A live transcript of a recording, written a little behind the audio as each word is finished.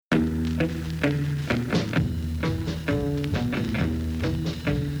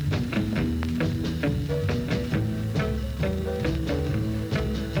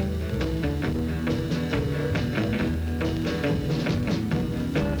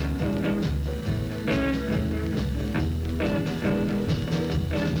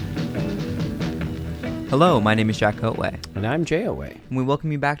Hello, my name is Jack Coatway, And I'm Jay Away. and we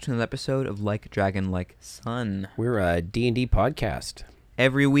welcome you back to another episode of Like Dragon Like Sun. We're a D&D podcast.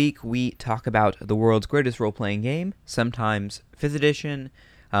 Every week we talk about the world's greatest role-playing game, sometimes 5th edition,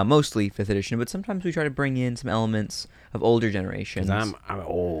 mostly 5th edition, but sometimes we try to bring in some elements of older generations. Because I'm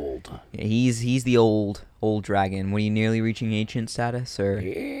old. He's the old dragon. Were you nearly reaching ancient status, or?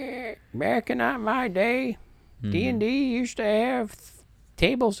 Yeah, back in my day, D&D used to have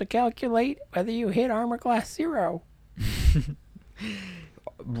tables to calculate whether you hit armor class 0.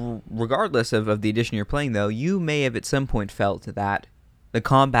 Regardless of the edition you're playing, though, you may have at some point felt that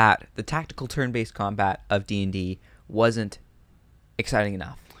the tactical turn-based combat of D&D wasn't exciting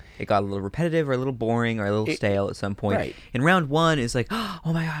enough. It got a little repetitive or a little boring or a little stale at some point. Right. And round one is like, oh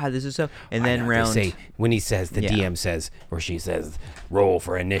my god, this is so... And then round... They say, when he says, the Yeah. DM says, or she says, roll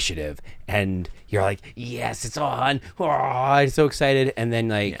for initiative, and you're like, yes, it's on. Oh, I'm so excited. And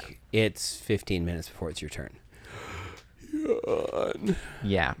then, it's 15 minutes before it's your turn.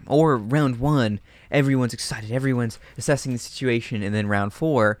 Yeah. Or round one, everyone's excited. Everyone's assessing the situation. And then round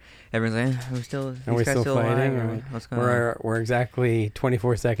four, everyone's like, we're still fighting? alive? What's going on? We're exactly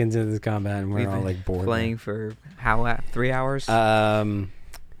 24 seconds into this combat, and we're We've all been bored. playing for 3 hours? And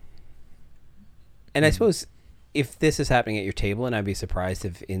I suppose if this is happening at your table, and I'd be surprised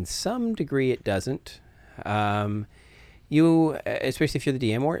if in some degree it doesn't, you, especially if you're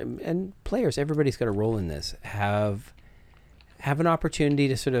the DM and players, everybody's got a role in this, have an opportunity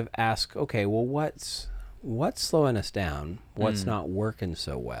to sort of ask, okay, well, what's slowing us down? What's not working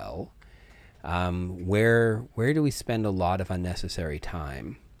so well? Where do we spend a lot of unnecessary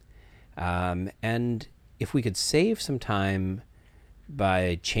time? And if we could save some time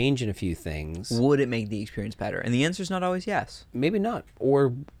by changing a few things, would it make the experience better? And the answer is not always yes. maybe not.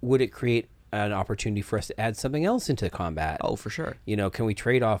 Or would it create an opportunity for us to add something else into combat? Oh, for sure. You know, can we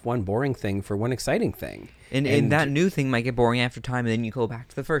trade off one boring thing for one exciting thing? And that new thing might get boring after time, and then you go back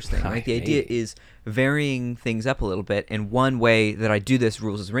to the first thing. Right? The idea is varying things up a little bit. And one way that I do this,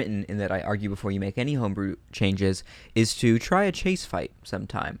 rules as written, and that I argue before you make any homebrew changes, is to try a chase fight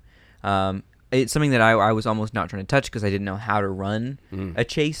sometime. It's something that I was almost not trying to touch because I didn't know how to run a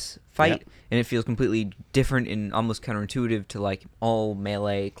chase fight. Yep. And it feels completely different and almost counterintuitive to like all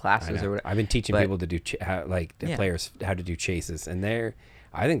melee classes or whatever. I've been teaching people to do players how to do chases, and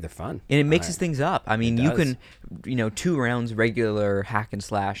I think they're fun. And it mixes things up. I mean, It you does. can, 2 rounds regular hack and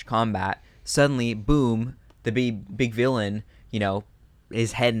slash combat. Suddenly, boom, the big villain,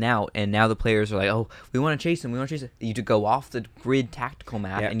 is heading out, and now the players are like, oh, we want to chase him. You to go off the grid tactical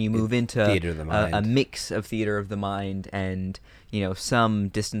map, and you move into Theater of the Mind. a mix of theater of the mind and some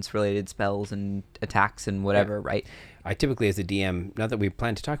distance related spells and attacks and whatever, right? I typically, as a DM, not that we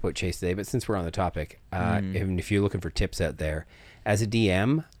plan to talk about chase today, but since we're on the topic, and if you're looking for tips out there, as a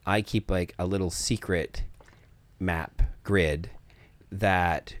DM, I keep like a little secret map grid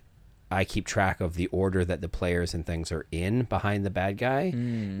that I keep track of the order that the players and things are in behind the bad guy,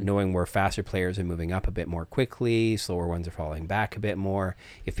 knowing where faster players are moving up a bit more quickly, slower ones are falling back a bit more.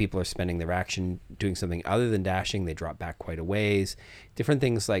 If people are spending their action doing something other than dashing, they drop back quite a ways. Different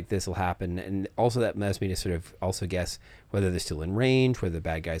things like this will happen, and also that allows me to sort of also guess whether they're still in range, whether the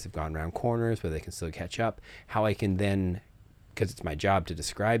bad guys have gone around corners, whether they can still catch up, how I can then, because it's my job to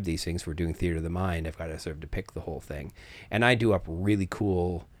describe these things, we're doing theater of the mind, I've got to sort of depict the whole thing. And I do up really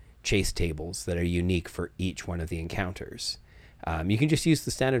cool chase tables that are unique for each one of the encounters. You can just use the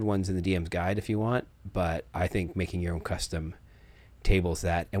standard ones in the DM's guide if you want, but I think making your own custom tables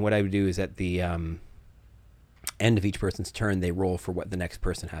and what I would do is at the end of each person's turn, they roll for what the next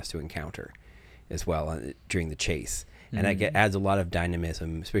person has to encounter as well during the chase. And that adds a lot of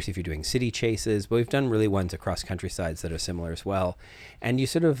dynamism, especially if you're doing city chases. But we've done really ones across countrysides that are similar as well. And you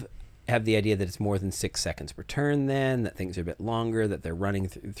sort of have the idea that it's more than 6 seconds per turn then, that things are a bit longer, that they're running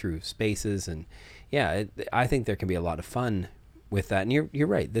through spaces. And I think there can be a lot of fun with that. And you're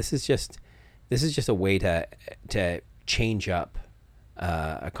right. This is just a way to change up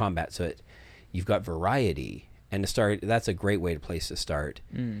a combat so that you've got variety. And to start, that's a great place to start.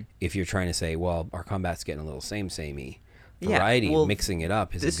 If you're trying to say, well, our combat's getting a little samey. Variety, mixing it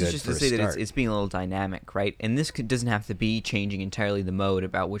up is a good first start. This is just to say that it's being a little dynamic, right? And this doesn't have to be changing entirely the mode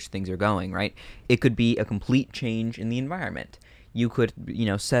about which things are going, right? It could be a complete change in the environment. You could,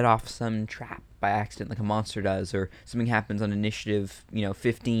 set off some trap by accident like a monster does, or something happens on initiative,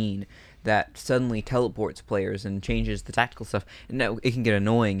 15 that suddenly teleports players and changes the tactical stuff. And no, it can get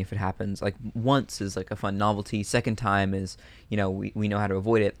annoying if it happens. Like once is like a fun novelty. Second time is, we know how to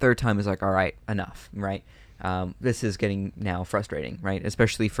avoid it. Third time is like, all right, enough, right? This is getting now frustrating, right?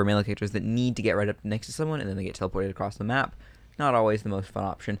 Especially for melee characters that need to get right up next to someone and then they get teleported across the map. Not always the most fun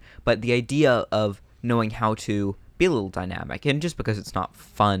option, but the idea of knowing how to be a little dynamic. And just because it's not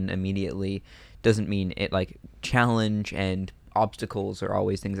fun immediately doesn't mean it, like, challenge and obstacles are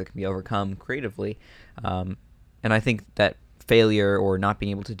always things that can be overcome creatively. And I think that failure or not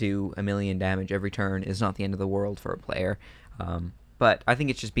being able to do a million damage every turn is not the end of the world for a player. But I think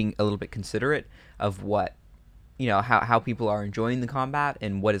it's just being a little bit considerate of what, how people are enjoying the combat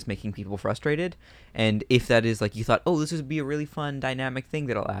and what is making people frustrated. And if that is, like, you thought, oh, this would be a really fun dynamic thing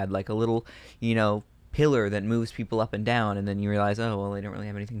that I'll add, like a little, pillar that moves people up and down, and then you realize, oh, well, they don't really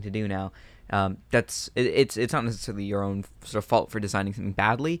have anything to do now. It's not necessarily your own sort of fault for designing something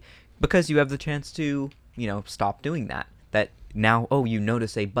badly, because you have the chance to, stop doing that. That now, oh, you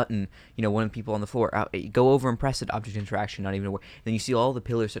notice a button, one of the people on the floor, go over and press it, object interaction, not even aware. Then you see all the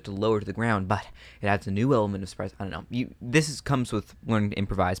pillars start to lower to the ground, but it adds a new element of surprise. I don't know. This comes with learning to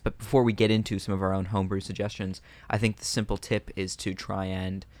improvise, but before we get into some of our own homebrew suggestions, I think the simple tip is to try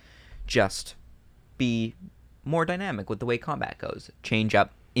and just be more dynamic with the way combat goes. Change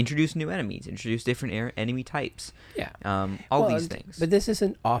up, introduce new enemies, introduce different enemy types. Yeah. All these things. But this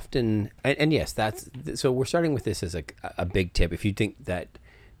isn't often, and yes, so we're starting with this as a big tip. If you think that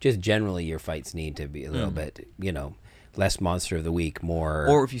just generally your fights need to be a little bit, less monster of the week, more.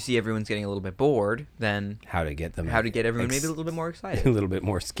 Or if you see everyone's getting a little bit bored, then how to get everyone maybe a little bit more excited. A little bit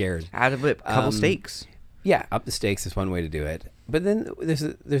more scared. Add a couple stakes. Yeah, up the stakes is one way to do it. But then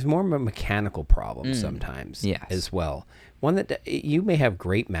there's more of a mechanical problem sometimes as well. One that you may have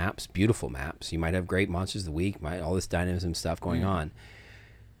great maps, beautiful maps. You might have great monsters of the week, all this dynamism stuff going on.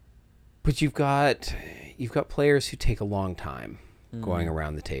 But you've got players who take a long time going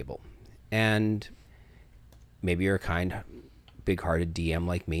around the table. And maybe you're a kind, big-hearted DM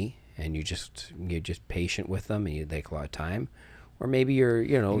like me, and you're just patient with them, and you take a lot of time. Or maybe you're,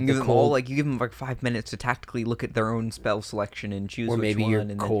 you give them like 5 minutes to tactically look at their own spell selection and choose which one. Or maybe you're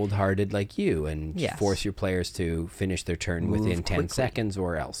cold-hearted like you and force your players to finish their turn within 10 seconds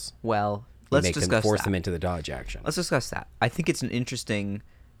or else. Well, let's discuss force them into the dodge action. Let's discuss that. I think it's an interesting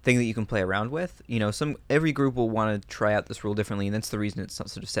thing that you can play around with. Every group will want to try out this rule differently, and that's the reason it's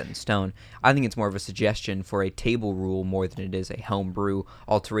not sort of set in stone. I think it's more of a suggestion for a table rule more than it is a homebrew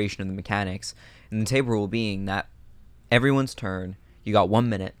alteration of the mechanics. And the table rule being that everyone's turn, you got 1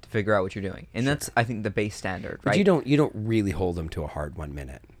 minute to figure out what you're doing, and that's, I think, the base standard, right? But you don't really hold them to a hard 1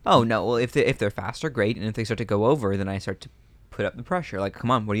 minute. Oh no, well, if they're faster, great, and if they start to go over, then I start to put up the pressure. Like,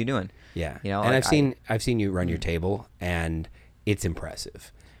 come on, what are you doing? Yeah, and I've seen you run your table, and it's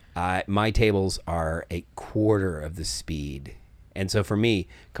impressive. My tables are a quarter of the speed, and so for me,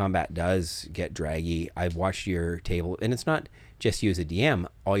 combat does get draggy. I've watched your table, and it's not just you as a DM.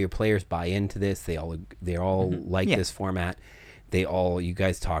 All your players buy into this. They all like this format. You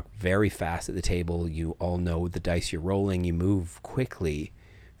guys talk very fast at the table. You all know the dice you're rolling. You move quickly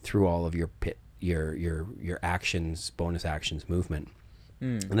through all of your actions, bonus actions, movement.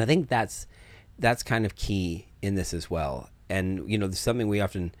 And I think that's kind of key in this as well. And there's something we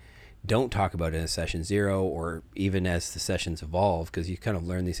often don't talk about in a session 0 or even as the sessions evolve, because you kind of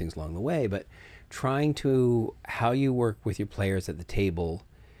learn these things along the way, but trying to how you work with your players at the table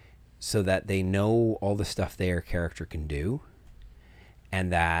so that they know all the stuff their character can do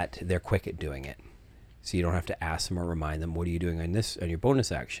and that they're quick at doing it. So you don't have to ask them or remind them, what are you doing on your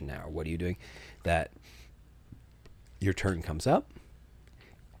bonus action now? Or what are you doing? That your turn comes up,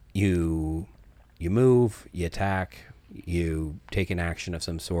 you move, you attack, you take an action of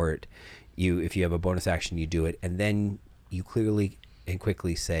some sort. If you have a bonus action, you do it, and then you clearly and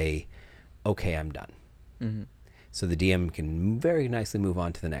quickly say, okay, I'm done. Mm-hmm. So the DM can very nicely move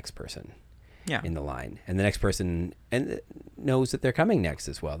on to the next person in the line. And the next person knows that they're coming next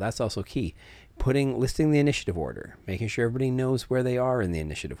as well. That's also key. Listing the initiative order, making sure everybody knows where they are in the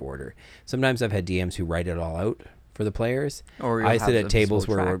initiative order. Sometimes I've had DMs who write it all out for the players. Or I sit at tables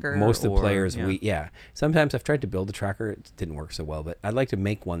where most of the players, sometimes I've tried to build a tracker. It didn't work so well, but I'd like to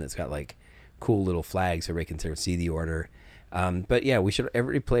make one that's got like cool little flags so everybody can sort of see the order. But yeah,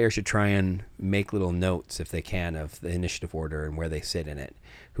 every player should try and make little notes if they can of the initiative order and where they sit in it,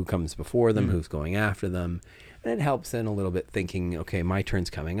 who comes before them, who's going after them. And it helps then a little bit thinking, okay, my turn's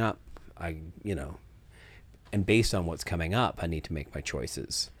coming up. And based on what's coming up, I need to make my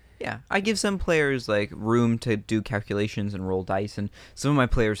choices. Yeah, I give some players like room to do calculations and roll dice, and some of my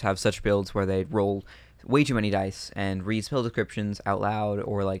players have such builds where they roll way too many dice and read spell descriptions out loud,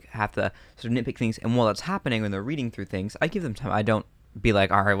 or like have to sort of nitpick things. And while that's happening, when they're reading through things, I give them time. I don't be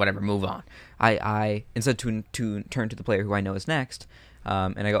like, all right, whatever, move on. I instead to turn to the player who I know is next,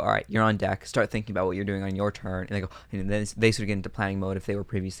 And I go, all right, you're on deck. Start thinking about what you're doing on your turn. And they go, and then they sort of get into planning mode if they were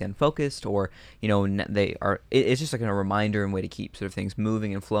previously unfocused, or they are. It's just like a reminder and way to keep sort of things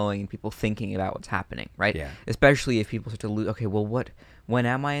moving and flowing, and people thinking about what's happening, right? Yeah. Especially if people start to lose. Okay, well, when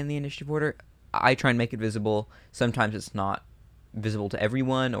am I in the initiative order? I try and make it visible. Sometimes it's not visible to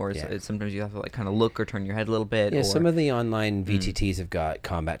everyone, or sometimes you have to like kind of look or turn your head a little bit. Yeah, some of the online VTTs have got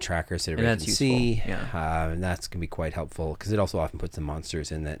combat trackers that everybody can see, and that's going to be quite helpful because it also often puts the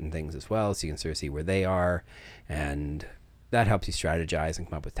monsters in it and things as well, so you can sort of see where they are, and that helps you strategize and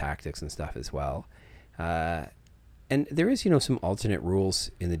come up with tactics and stuff as well. And there is, some alternate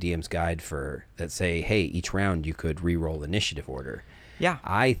rules in the DM's guide that say, hey, each round you could re-roll initiative order. Yeah.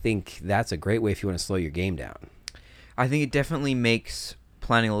 I think that's a great way if you want to slow your game down. I think it definitely makes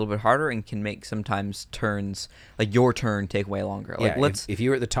planning a little bit harder and can make sometimes turns, like your turn, take way longer. Yeah, Like if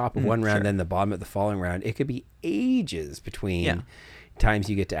you're at the top of one round, then the bottom of the following round, it could be ages between times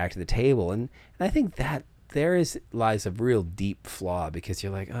you get to act at the table. And I think that lies a real deep flaw because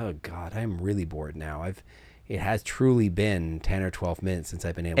you're like, oh, God, I'm really bored now. It has truly been 10 or 12 minutes since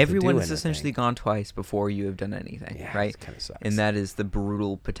I've been able to do anything. Everyone has essentially gone twice before you have done anything, right? It kind of sucks. And that is the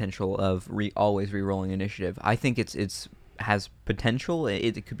brutal potential of always re-rolling initiative. I think it's has potential.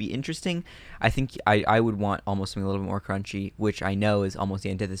 It could be interesting. I think I would want almost something a little bit more crunchy, which I know is almost the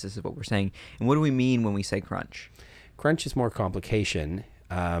antithesis of what we're saying. And what do we mean when we say crunch? Crunch is more complication.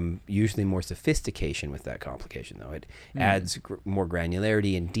 Usually more sophistication with that complication, though. It adds more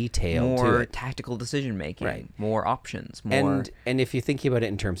granularity and detail to it. More tactical decision making, right? More options, more. And if you're thinking about it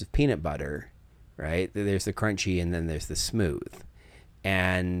in terms of peanut butter, right? There's the crunchy and then there's the smooth.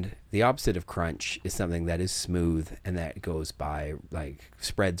 And the opposite of crunch is something that is smooth and that goes by, like,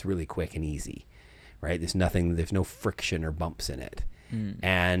 spreads really quick and easy, right? There's no friction or bumps in it.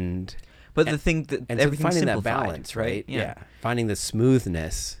 But the thing that and everything's so finding simplified, that balance, right? Yeah. Finding the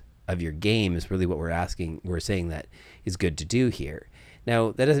smoothness of your game is really what we're saying that is good to do here.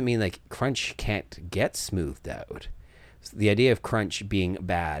 Now, that doesn't mean like crunch can't get smoothed out. So the idea of crunch being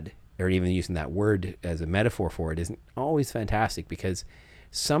bad, or even using that word as a metaphor for it, isn't always fantastic because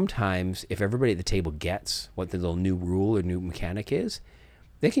sometimes if everybody at the table gets what the little new rule or new mechanic is,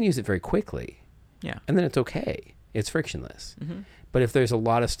 they can use it very quickly. Yeah. And then it's okay. It's frictionless. Mm-hmm. But if there's a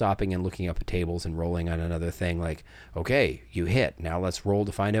lot of stopping and looking up at tables and rolling on another thing, like, okay, you hit. Now let's roll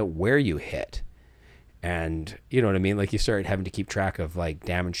to find out where you hit. And you know what I mean? Like you start having to keep track of like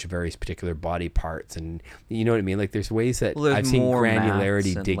damage to various particular body parts. And you know what I mean? Like there's ways that I've seen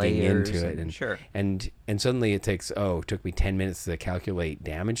granularity digging into it. And suddenly it took me 10 minutes to calculate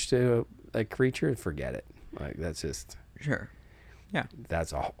damage to a creature. Forget it. Like that's just. Sure. Yeah.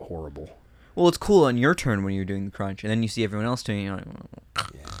 That's horrible. Well, it's cool on your turn when you're doing the crunch, and then you see everyone else doing it.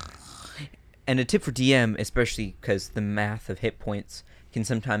 And a tip for DM, especially because the math of hit points can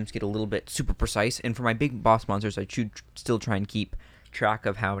sometimes get a little bit super precise. And for my big boss monsters, I should still try and keep track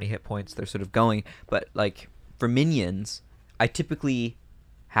of how many hit points they're sort of going. But like for minions, I typically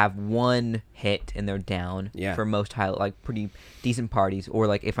have one hit and they're down for most pretty decent parties, or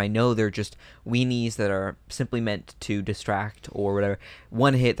like if I know they're just weenies that are simply meant to distract or whatever,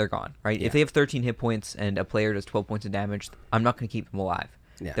 one hit they're gone, right? If they have 13 hit points and a player does 12 points of damage, I'm not going to keep them alive.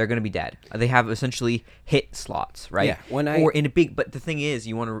 They're going to be dead. They have essentially hit slots, right? But the thing is,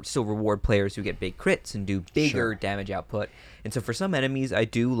 you want to still reward players who get big crits and do bigger damage output. And so for some enemies, I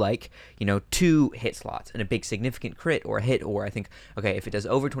do like, 2 hit slots and a big significant crit or a hit, or I think, okay, if it does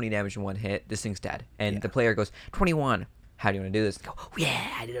over 20 damage in one hit, this thing's dead. And the player goes, 21. How do you want to do this? Go, oh,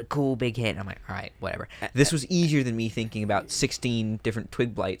 yeah, I did a cool big hit. And I'm like, all right, whatever. This was easier than me thinking about 16 different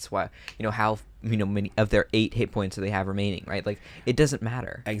twig blights. Why, how many of their 8 hit points do they have remaining, right? Like, it doesn't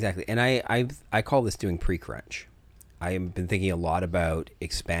matter. Exactly. And I call this doing pre-crunch. I've been thinking a lot about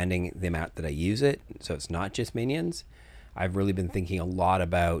expanding the amount that I use it, so it's not just minions. I've really been thinking a lot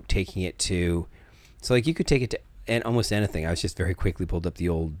about taking it to, so like you could take it to and almost anything. I was just very quickly pulled up the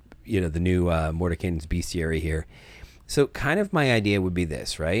old, the new Mordenkainen's Bestiary here. So kind of my idea would be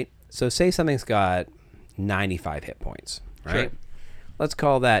this, right? So say something's got 95 hit points, right? Sure. Let's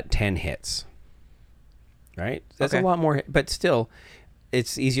call that 10 hits, right? That's a lot more, but still,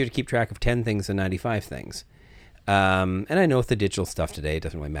 it's easier to keep track of 10 things than 95 things. And I know with the digital stuff today, it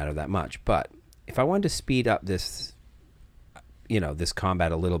doesn't really matter that much. But if I wanted to speed up this, this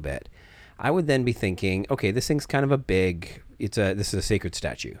combat a little bit, I would then be thinking, okay, this thing's kind of a big, this is a sacred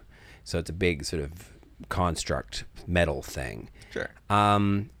statue. So it's a big sort of construct metal thing. Sure.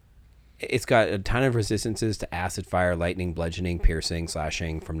 It's got a ton of resistances to acid, fire, lightning, bludgeoning, piercing,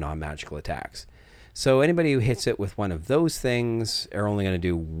 slashing from non-magical attacks. So anybody who hits it with one of those things are only going to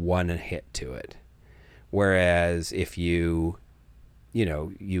do one hit to it. Whereas if you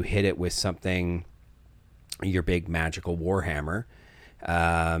you hit it with something, your big magical warhammer,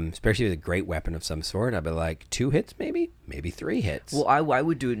 especially with a great weapon of some sort, I'd be like 2 hits, maybe 3 hits. Well, I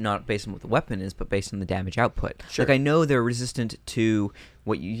would do it not based on what the weapon is, but based on the damage output. Sure. Like, I know they're resistant to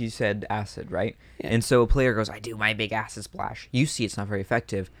what you said, acid, right? Yeah. And so a player goes, I do my big acid splash. You see it's not very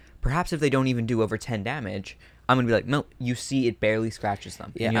effective. Perhaps if they don't even do over 10 damage, I'm going to be like, no, you see it barely scratches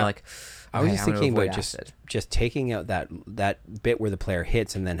them. Yeah, and you're like, I was just thinking about acid. just taking out that bit where the player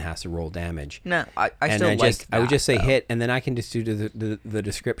hits and then has to roll damage. No, I and still like that, I would just say though. hit, and then I can just do the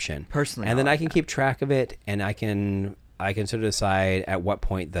description Personally, and then I I like can that. keep track of it, and I can sort of decide at what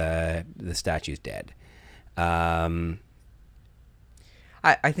point the statue's dead.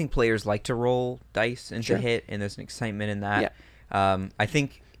 I think players like to roll dice and Sure. to hit, and there's an excitement in that. Yeah. I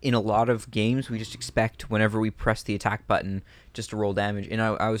think in a lot of games, we just expect whenever we press the attack button just to roll damage. And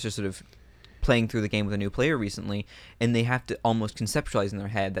I was just sort of playing through the game with a new player recently, and they have to almost conceptualize in their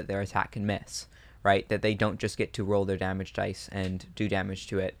head that their attack can miss, right? That they don't just get to roll their damage dice and do damage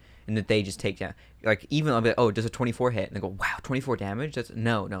to it, and that they just take down. Like, even I'll be like, oh, does a 24 hit? And they go, wow, 24 damage?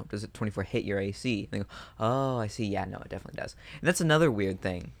 No. Does it 24 hit your AC? And they go, oh, I see. Yeah, no, it definitely does. And that's another weird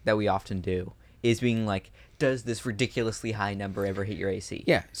thing that we often do, is being like, does this ridiculously high number ever hit your AC?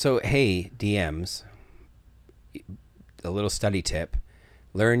 Yeah. So, hey, DMs, a little study tip: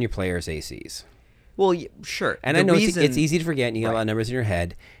 learn your players' ACs. Well, sure. And The I know reason, it's easy to forget, and you got a lot of numbers in your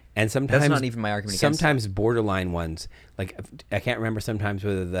head. And sometimes That's not even my argument against Sometimes borderline ones, like I can't remember sometimes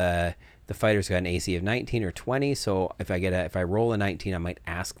whether the fighter's got an AC of 19 or 20. So if I roll a 19, I might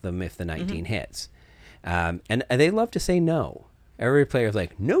ask them if the 19 hits. And they love to say no. Every player's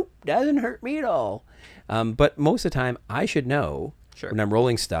like, nope, doesn't hurt me at all. But most of the time, I should know when I'm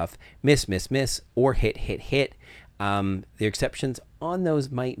rolling stuff, miss, or hit. The exceptions on those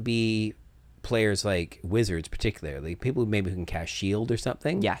might be players like wizards, particularly people who maybe can cast shield or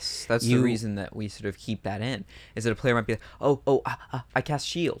something. Yes, that's the reason that we sort of keep that in, is that a player might be like, I cast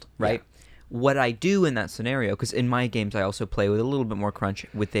shield, right? Yeah. What I do in that scenario, because in my games I also play with a little bit more crunch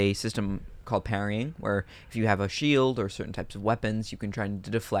with a system called parrying, where if you have a shield or certain types of weapons, you can try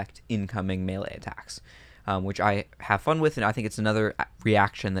to deflect incoming melee attacks, which I have fun with, and I think it's another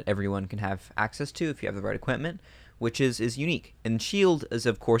reaction that everyone can have access to if you have the right equipment, which is unique. And shield is,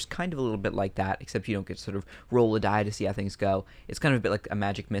 of course, kind of a little bit like that, except you don't get to sort of roll a die to see how things go. It's kind of a bit like a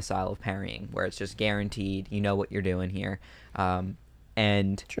magic missile of parrying, where it's just guaranteed, you know what you're doing here.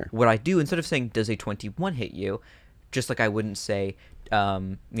 And Sure. what I do, instead of saying, does a 21 hit you, just like I wouldn't say,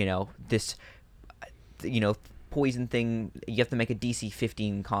 this, poison thing, you have to make a DC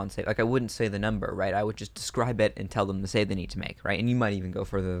 15 con save. Like, I wouldn't say the number, right? I would just describe it and tell them the save they need to make, right? And you might even go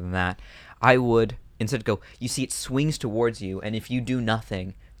further than that. I would instead go, you see it swings towards you, and if you do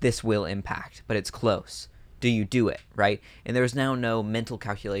nothing, this will impact, but it's close. Do you do it, right? And there's now no mental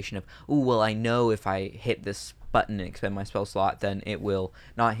calculation of, I know if I hit this button and expend my spell slot, then it will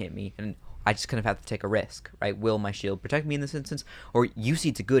not hit me, and I just kind of have to take a risk, right? Will my shield protect me in this instance? Or you see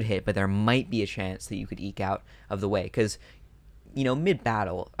it's a good hit, but there might be a chance that you could eke out of the way, because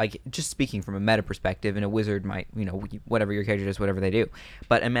mid-battle, like, just speaking from a meta perspective, and a wizard might, whatever your character does, whatever they do.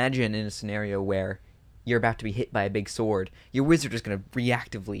 But imagine in a scenario where you're about to be hit by a big sword, your wizard is going to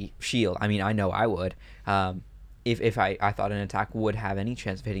reactively shield. I mean, I know I would. If I thought an attack would have any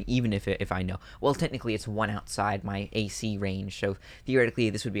chance of hitting, even if I know, well, technically it's one outside my AC range, so theoretically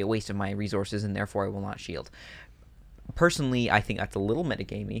this would be a waste of my resources, and therefore I will not shield. Personally, I think that's a little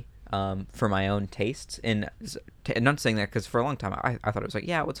metagamey for my own tastes, and not saying that because for a long time I thought it was like,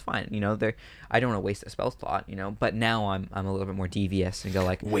 yeah, well, it's fine, I don't want to waste a spell slot, but now I'm a little bit more devious and go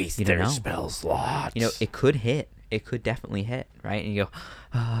like, Waste their spell slots. It could hit. It could definitely hit, right? And you go,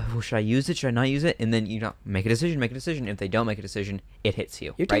 well, should I use it? Should I not use it? And then make a decision. If they don't make a decision, it hits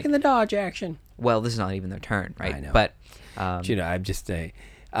you. You're right? taking the dodge action. Well, this is not even their turn, right? I know. But I'm just saying,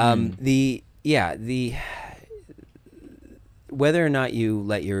 whether or not you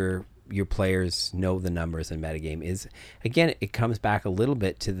let your players know the numbers in metagame is, again, it comes back a little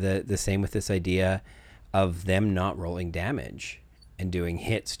bit to the same with this idea of them not rolling damage and doing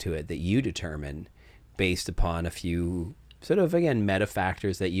hits to it that you determine based upon a few sort of, again, meta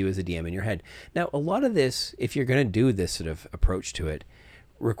factors that you as a DM in your head. Now, a lot of this, if you're going to do this sort of approach to it,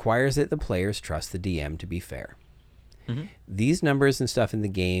 requires that the players trust the DM to be fair. Mm-hmm. These numbers and stuff in the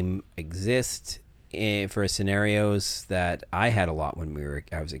game exist for scenarios that I had a lot when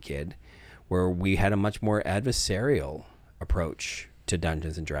I was a kid, where we had a much more adversarial approach to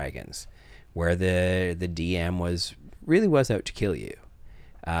Dungeons and Dragons, where the DM was out to kill you.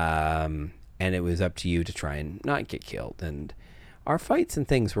 And it was up to you to try and not get killed. And our fights and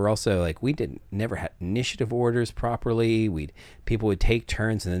things were also like we didn't never had initiative orders properly. People would take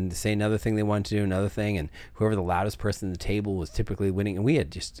turns and then say another thing they wanted to do, another thing, and whoever the loudest person at the table was typically winning. And we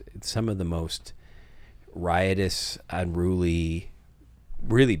had just some of the most riotous, unruly,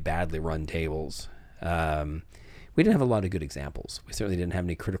 really badly run tables. We didn't have a lot of good examples. We certainly didn't have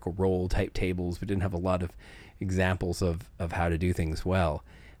any Critical Role type tables. We didn't have a lot of examples of how to do things well.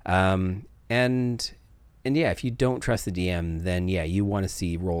 And yeah, if you don't trust the DM, then yeah, you want to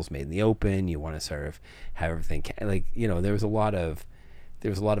see roles made in the open. You want to sort of have everything like, you know, there was a lot of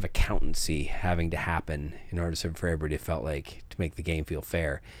accountancy having to happen in order for everybody to felt like to make the game feel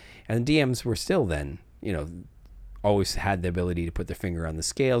fair. And the DMs were still then, you know, always had the ability to put their finger on the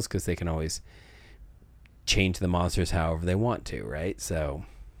scales because they can always change the monsters however they want to, right? So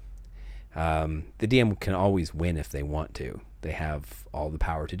the DM can always win if they want to. They have all the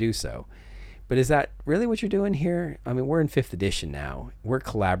power to do so. But is that really what you're doing here? I mean, we're in 5th edition now. We're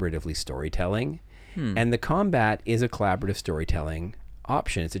collaboratively storytelling. And the combat is a collaborative storytelling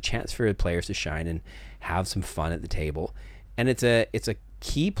option. It's a chance for players to shine and have some fun at the table. And it's a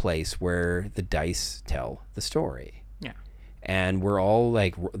key place where the dice tell the story. Yeah. And we're all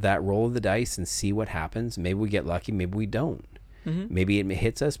like that roll of the dice and see what happens. Maybe we get lucky, maybe we don't. Maybe it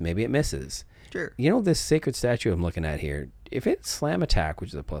hits us, maybe it misses. Sure. You know, this sacred statue I'm looking at here, if it's slam attack,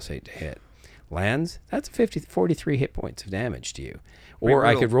 which is a +8 to hit, lands, that's 43 hit points of damage to you. Or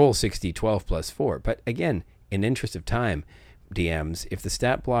I could roll 60, 12 plus 4. But again, in interest of time, DMs, if the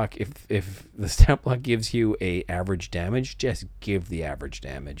stat block gives you a average damage, just give the average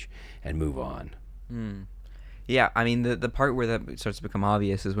damage and move on. Yeah, I mean, the part where that starts to become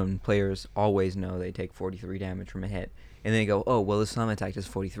obvious is when players always know they take 43 damage from a hit. And they go, oh, well, this slam attack is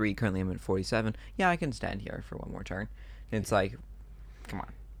 43. Currently, I'm at 47. Yeah, I can stand here for one more turn. And it's like, come on.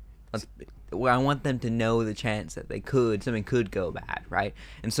 I want them to know the chance that something could go bad, right?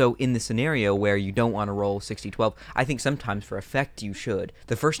 And so in the scenario where you don't want to roll 60-12, I think sometimes for effect you should.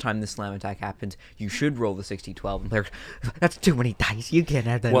 The first time the slam attack happens, you should roll the 60-12, and players, that's too many dice. You can't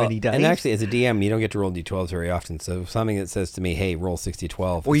have that many dice. And actually, as a DM, you don't get to roll D12s very often. So something that says to me, hey, roll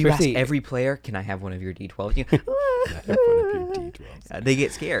 60-12. Or you ask every player, can I have one of your D12s? You go, they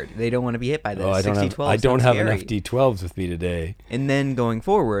get scared. They don't want to be hit by this. 60-12 I don't have scary. enough D12s with me today. And then going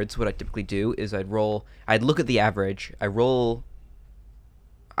forwards, what I typically do is I'd look at the average.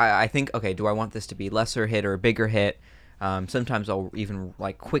 I think, okay, do I want this to be lesser hit or a bigger hit? Sometimes I'll even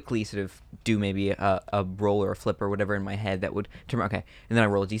like quickly sort of do maybe a roll or a flip or whatever in my head that would turn, okay. And then I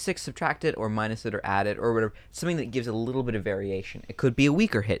roll a d6, subtract it or minus it or add it or whatever. Something that gives a little bit of variation. It could be a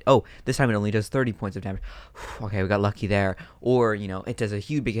weaker hit. Oh, this time it only does 30 points of damage. Okay, we got lucky there. Or, you know, it does a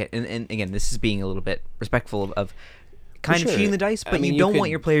huge big hit. And again, this is being a little bit respectful of kind of cheating the dice, but you don't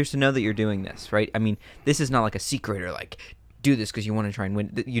want your players to know that you're doing this, right? I mean, this is not like a secret or like do this because you want to try and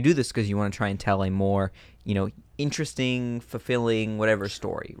win. You do this because you want to try and tell a more, you know, interesting, fulfilling, whatever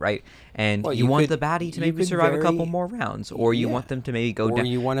story, right? And you want the baddie to maybe survive a couple more rounds, or you want them to maybe go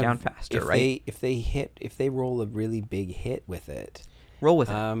down faster, right? If they roll a really big hit with it, roll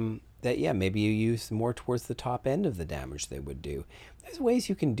with it. Maybe you use more towards the top end of the damage they would do. There's ways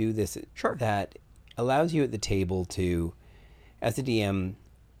you can do this that allows you at the table to, as a DM,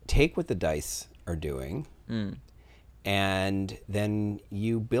 take what the dice are doing and then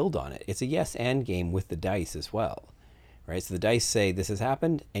you build on it. It's a yes and game with the dice as well, right? So the dice say this has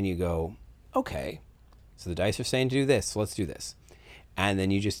happened and you go, okay, so the dice are saying to do this, so let's do this. And then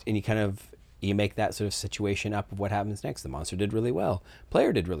you make that sort of situation up of what happens next. The monster did really well.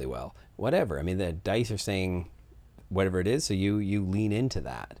 Player did really well. Whatever. I mean, the dice are saying whatever it is, so you lean into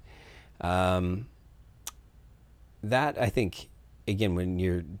that. That, I think, again,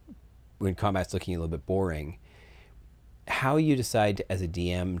 when combat's looking a little bit boring, how you decide as a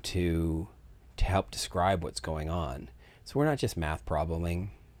DM to help describe what's going on. So we're not just math problem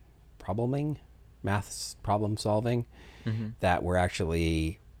solving, that we're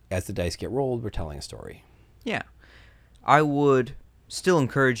actually, as the dice get rolled, we're telling a story. Yeah. I would still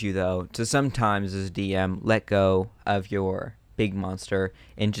encourage you, though, to sometimes as a DM let go of your big monster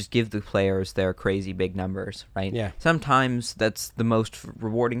and just give the players their crazy big numbers, right? Yeah. Sometimes that's the most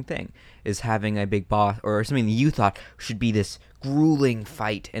rewarding thing, is having a big boss or something that you thought should be this grueling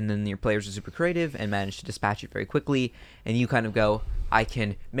fight, and then your players are super creative and manage to dispatch it very quickly, and you kind of go, I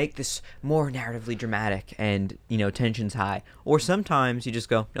can make this more narratively dramatic and, you know, tension's high. Or sometimes you just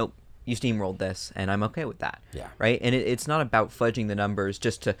go, nope, you steamrolled this, and I'm okay with that. Yeah. Right? And it's not about fudging the numbers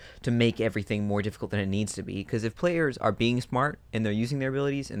just to make everything more difficult than it needs to be. Because if players are being smart, and they're using their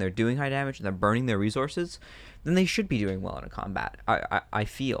abilities, and they're doing high damage, and they're burning their resources, then they should be doing well in a combat, I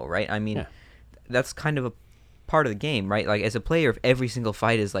feel, right? I mean, that's kind of a part of the game, right? Like, as a player, if every single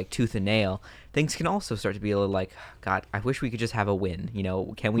fight is like tooth and nail, things can also start to be a little like, God, I wish we could just have a win. You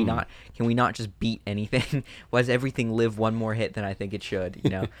know, can we not? Can we not just beat anything? Why does everything live one more hit than I think it should? You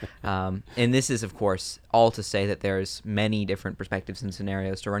know, and this is, of course, all to say that there's many different perspectives and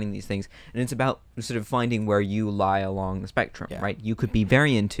scenarios to running these things, and it's about sort of finding where you lie along the spectrum, right? You could be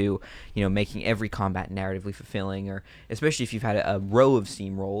very into, you know, making every combat narratively fulfilling, or especially if you've had a row of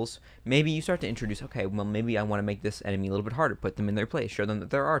Steam rolls, maybe you start to introduce, okay, well, maybe I want to make this enemy a little bit harder, put them in their place, show them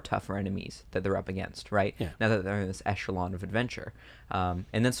that there are tougher enemies that they're up against, right? Now that they're in this echelon of adventure.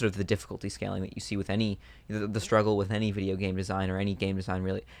 And that's sort of the difficulty scaling that you see with any, the struggle with any video game design or any game design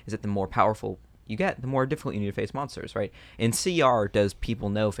really, is that the more powerful you get, the more difficult you need to face monsters, right? And CR does people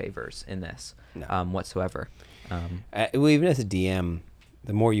no favors in this whatsoever. Well, even as a DM,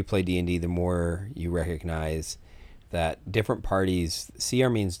 the more you play D&D, the more you recognize that different parties, CR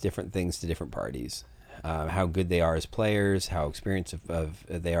means different things to different parties. How good they are as players, how experienced of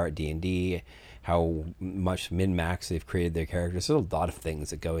they are at D&D, how much min-max they've created their characters. There's a lot of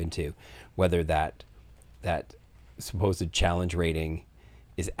things that go into whether that supposed challenge rating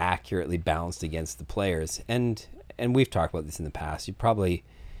is accurately balanced against the players. And we've talked about this in the past. You probably,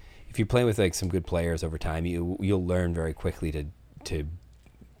 if you play with like some good players over time, you'll learn very quickly to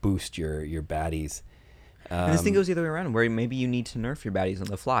boost your baddies. And this thing goes the other way around, where maybe you need to nerf your baddies on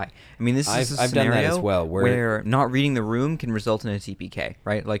the fly. I mean, this is a I've scenario done that as well, where not reading the room can result in a TPK,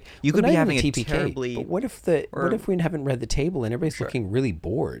 right? Like, you could be having a TPK, terribly... But what if we haven't read the table and everybody's looking really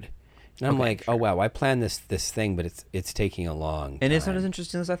bored? And I'm like, oh wow, I planned this thing, but it's taking a long time. And it's not as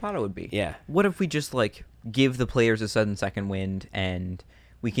interesting as I thought it would be. Yeah. What if we just like give the players a sudden second wind and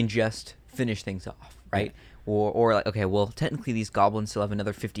we can just finish things off, right? Yeah. Or like, okay, well, technically these goblins still have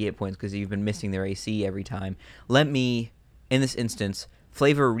another 58 points because you've been missing their AC every time. Let me, in this instance,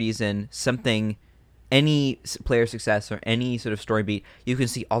 flavor a reason, something, any player success or any sort of story beat, you can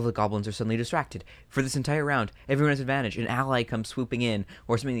see all the goblins are suddenly distracted. For this entire round, everyone has advantage. An ally comes swooping in,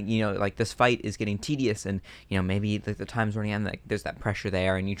 or something, you know, like this fight is getting tedious, and, you know, maybe the time's running out, and like, there's that pressure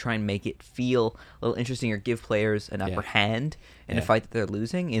there, and you try and make it feel a little interesting or give players an upper hand in a fight that they're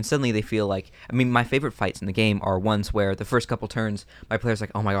losing, and suddenly they feel like, I mean, my favorite fights in the game are ones where the first couple turns, my player's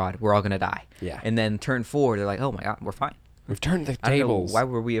like, oh my god, we're all going to die. Yeah. And then turn 4, they're like, oh my god, we're fine. We've turned the tables. I don't know, why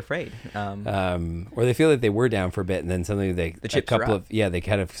were we afraid? Or they feel like they were down for a bit, and then suddenly they the chips are up. They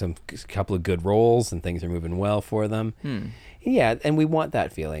kind of couple of good rolls, and things are moving well for them. Yeah, and we want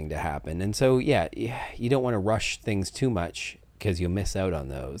that feeling to happen. And so you don't want to rush things too much because you'll miss out on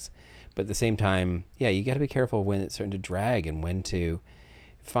those. But at the same time, you got to be careful when it's starting to drag and when to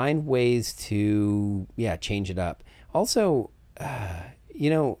find ways to change it up. Also,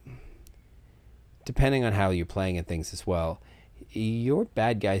 depending on how you're playing and things as well, your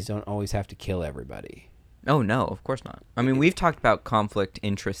bad guys don't always have to kill everybody. Oh, no, of course not. I mean, we've talked about conflict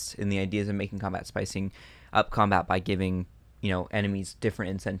interests in the ideas of making combat spicing up combat by giving, enemies different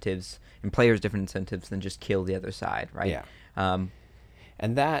incentives and players different incentives than just kill the other side, right? Yeah.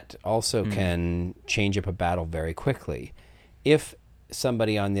 And that also can change up a battle very quickly. If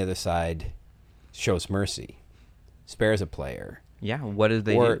somebody on the other side shows mercy, spares a player. Yeah, what do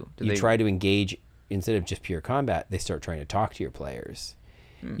they or do? You try to engage, instead of just pure combat, they start trying to talk to your players.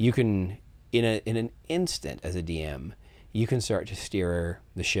 You can, in an instant as a DM, you can start to steer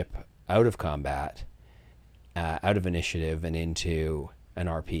the ship out of combat, out of initiative, and into an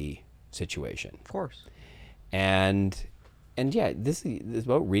RP situation. Of course. And this is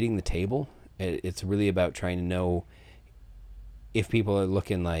about reading the table. It's really about trying to know if people are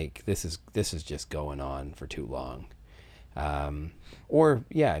looking like this is just going on for too long. Or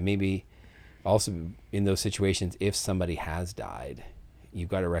maybe also in those situations, if somebody has died, you've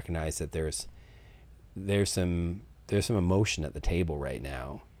got to recognize that there's some emotion at the table right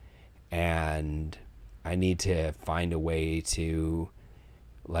now, and I need to find a way to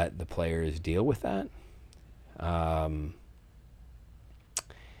let the players deal with that.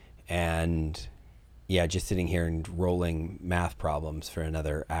 Just sitting here and rolling math problems for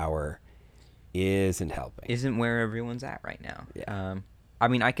another hour isn't helping. Isn't where everyone's at right now. Yeah. I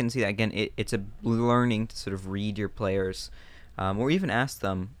mean, I can see that. Again, it's a learning to sort of read your players, or even ask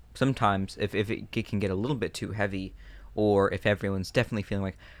them sometimes if it can get a little bit too heavy, or if everyone's definitely feeling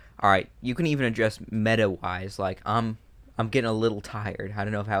like, all right, you can even address meta-wise, like, I'm getting a little tired. I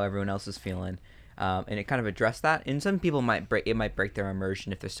don't know how everyone else is feeling. And it kind of addressed that. And some people might break their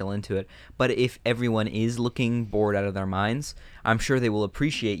immersion if they're still into it. But if everyone is looking bored out of their minds, I'm sure they will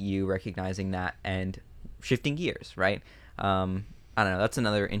appreciate you recognizing that and shifting gears, right? I don't know. That's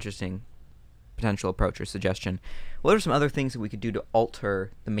another interesting potential approach or suggestion. What are some other things that we could do to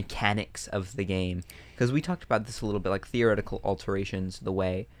alter the mechanics of the game? Because we talked about this a little bit, like theoretical alterations, the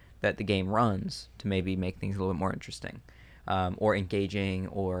way that the game runs to maybe make things a little bit more interesting, or engaging,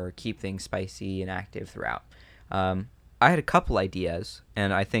 or keep things spicy and active throughout. I had a couple ideas,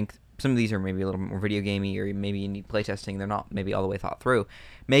 and I think some of these are maybe a little bit more video gamey, or maybe you need playtesting. They're not maybe all the way thought through.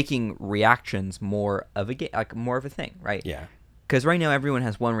 Making reactions more of a more of a thing, right? Yeah. Because right now everyone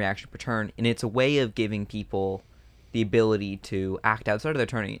has one reaction per turn, and it's a way of giving people the ability to act outside of their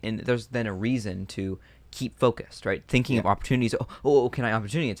turn, and there's then a reason to keep focused, right? Thinking of opportunities. Oh, can I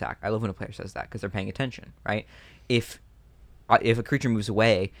opportunity attack? I love when a player says that because they're paying attention, right? If a creature moves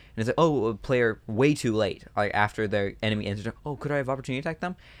away and it's like, oh, a player way too late, like after their enemy enters, oh, could I have opportunity attack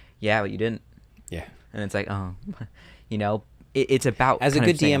them? Yeah, but you didn't. Yeah. And it's like, oh, it's about as a kind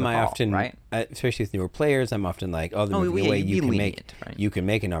good of staying on DM, the I ball, often, right? Especially with newer players, I'm often like, oh, they're moving away. Be You can lenient, right? you can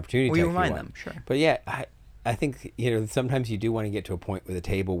make an opportunity Or you attack if remind want. them, sure. But yeah, I think sometimes you do want to get to a point with a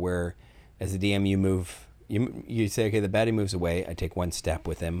table where, as a DM, you move. You say, okay, the baddie moves away. I take one step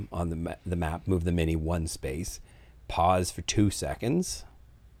with him on the map, move the mini one space, pause for 2 seconds.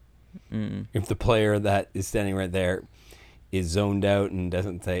 If the player that is standing right there is zoned out and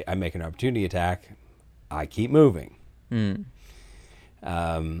doesn't say, I make an opportunity attack, I keep moving.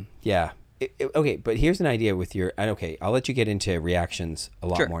 Yeah. Okay, but here's an idea with your... Okay, I'll let you get into reactions a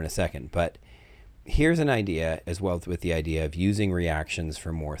lot more in a second, but here's an idea as well with the idea of using reactions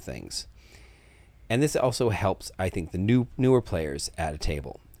for more things. And this also helps, I think, the newer players at a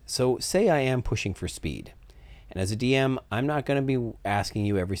table. So say I am pushing for speed. And as a DM, I'm not going to be asking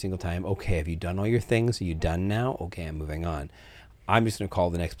you every single time, okay, have you done all your things? Are you done now? Okay, I'm moving on. I'm just going to call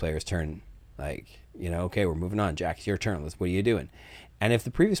the next player's turn. Like, okay, we're moving on. Jack, it's your turn. What are you doing? And if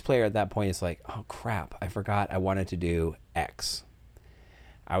the previous player at that point is like, oh, crap, I forgot I wanted to do X,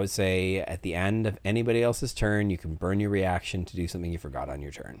 I would say at the end of anybody else's turn, you can burn your reaction to do something you forgot on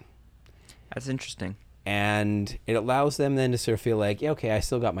your turn. That's interesting. And it allows them then to sort of feel like, yeah, okay, I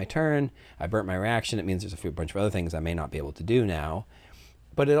still got my turn. I burnt my reaction. It means there's a bunch of other things I may not be able to do now.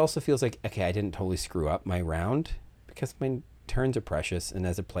 But it also feels like, okay, I didn't totally screw up my round because my turns are precious. And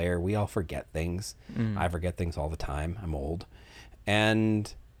as a player, we all forget things. I forget things all the time. I'm old.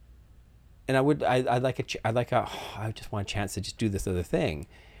 And I just want a chance to just do this other thing.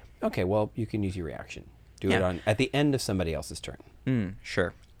 Okay, well, you can use your reaction. Do it at the end of somebody else's turn.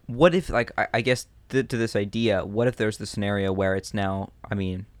 Sure. What if, like, I guess to this idea, what if there's the scenario where it's now,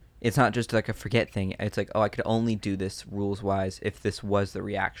 it's not just like a forget thing. It's like, oh, I could only do this rules-wise if this was the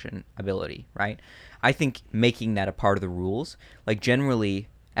reaction ability, right? I think making that a part of the rules, like generally,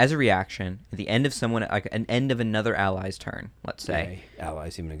 as a reaction, at the end of an end of another ally's turn, let's say. Yeah,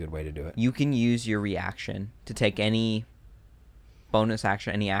 ally's even a good way to do it. You can use your reaction to take any bonus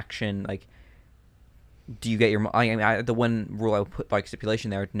action, any action, like, do you get your... the one rule I would put, like,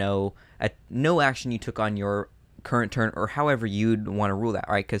 stipulation there, no action you took on your current turn, or however you'd want to rule that,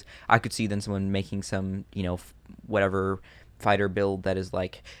 right? Because I could see then someone making some, whatever fighter build that is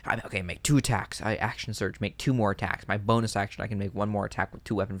like, okay, make 2 attacks. I action surge, make 2 more attacks. My bonus action, I can make 1 more attack with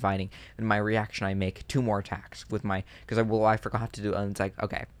 2 weapon fighting. And my reaction, I make 2 more attacks with my... Because I forgot to do it, and it's like,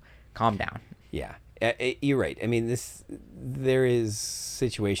 okay, calm down. Yeah, you're right. I mean, there is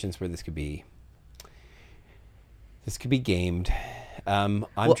situations where this could be gamed. I'm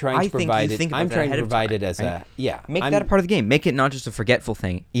trying to provide it as right? a Make that a part of the game. Make it not just a forgetful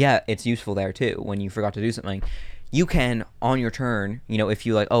thing. Yeah, it's useful there too when you forgot to do something. You can on your turn, if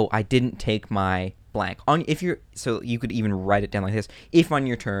you like, oh, I didn't take my blank so you could even write it down like this. If on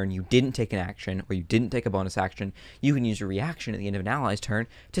your turn you didn't take an action or you didn't take a bonus action, you can use your reaction at the end of an ally's turn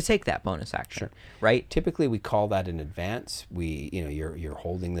to take that bonus action. Sure. Right? Typically we call that in advance. You're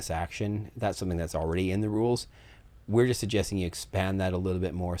holding this action. That's something that's already in the rules. We're just suggesting you expand that a little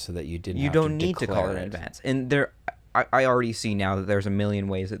bit more so that you don't need to call it in advance. And I already see now that there's a million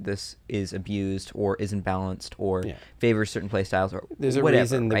ways that this is abused or isn't balanced or favors certain play styles or there's a whatever,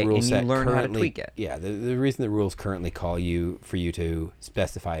 reason the right? rule And set you learn currently, how to tweak it. Yeah, the reason the rules currently call for you to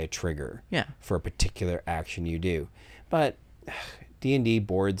specify a trigger for a particular action you do. But D&D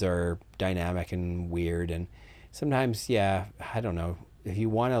boards are dynamic and weird, and sometimes, I don't know, if you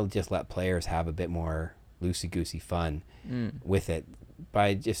want to just let players have a bit more loosey-goosey fun with it,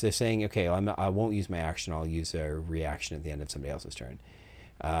 by just saying, okay, I won't use my action, I'll use a reaction at the end of somebody else's turn.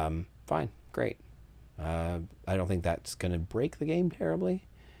 Fine, great. I don't think that's going to break the game terribly.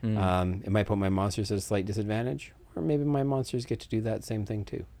 It might put my monsters at a slight disadvantage, or maybe my monsters get to do that same thing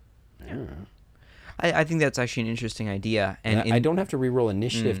too. I think that's actually an interesting idea. And I don't have to reroll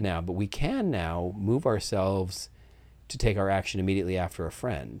initiative now, but we can now move ourselves to take our action immediately after a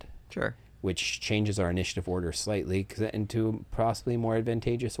friend. Sure. which changes our initiative order slightly into possibly more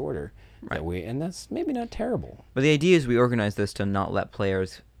advantageous order. Right. And that's maybe not terrible. But the idea is we organize this to not let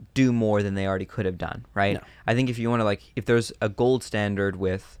players do more than they already could have done, right? No. I think if you want to, like, if there's a gold standard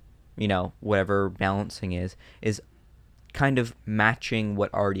with, whatever balancing is kind of matching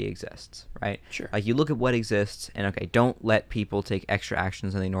what already exists, right? Sure. Like, you look at what exists and, okay, don't let people take extra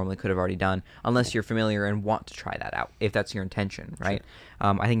actions than they normally could have already done unless you're familiar and want to try that out, if that's your intention, right?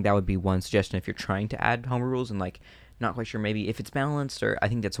 Sure. I think that would be one suggestion if you're trying to add homebrew rules and, like, not quite sure maybe if it's balanced, or I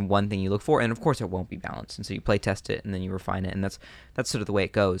think that's one thing you look for. And of course it won't be balanced, and so you play test it and then you refine it, and that's sort of the way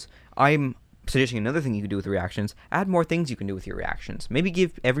it goes. I'm suggesting another thing you can do with reactions: add more things you can do with your reactions. Maybe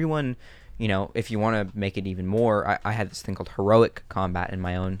give everyone, if you want to make it even more, I had this thing called heroic combat in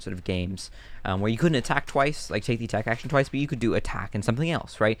my own sort of games, where you couldn't attack twice, like take the attack action twice, but you could do attack and something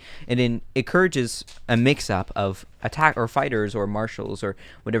else, right? And it encourages a mix-up of attack or fighters or marshals or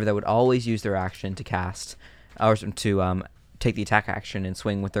whatever that would always use their action to cast, or to take the attack action and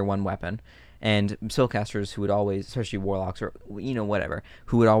swing with their one weapon, and spellcasters who would always, especially warlocks or whatever,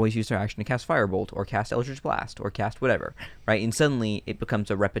 who would always use their action to cast Firebolt or cast Eldritch Blast or cast whatever, right? And suddenly it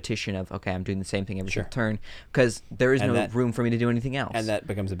becomes a repetition of, okay, I'm doing the same thing every single turn because there is no room for me to do anything else. And that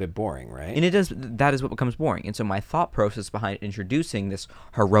becomes a bit boring, right? And that is what becomes boring. And so my thought process behind introducing this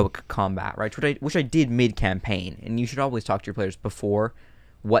heroic combat, right, which I did mid-campaign, and you should always talk to your players before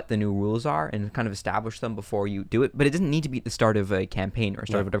what the new rules are and kind of establish them before you do it. But it doesn't need to be at the start of a campaign or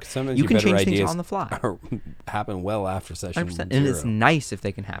start of whatever. Sometimes you can change things on the fly. Happen well after session 100%. 0. And it's nice if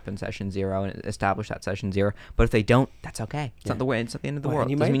they can happen session 0 and establish that session 0. But if they don't, that's okay. It's not the way. It's not the end of the world.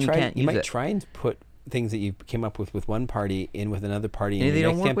 You Doesn't mean you can't use it. You might try and put things that you came up with one party in with another party and in the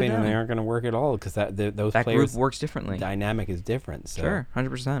next campaign, and they aren't going to work at all because those that players group works differently. Dynamic is different. So. Sure,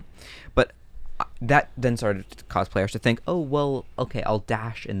 100%. But that then started to cause players to think, oh, well, okay, I'll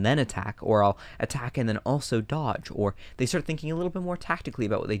dash and then attack, or I'll attack and then also dodge, or they start thinking a little bit more tactically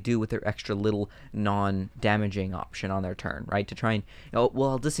about what they do with their extra little non-damaging option on their turn, right? To try and,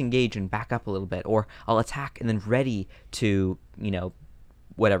 I'll disengage and back up a little bit, or I'll attack and then ready to,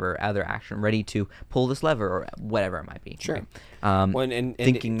 whatever other action, ready to pull this lever or whatever it might be. Sure. Right? And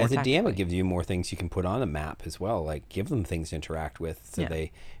thinking more as a DM, tactically. it gives you more things you can put on a map as well. Like give them things to interact with, so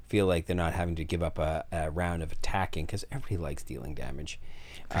they feel like they're not having to give up a round of attacking, because everybody likes dealing damage.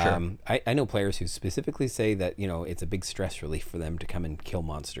 Sure. I know players who specifically say that it's a big stress relief for them to come and kill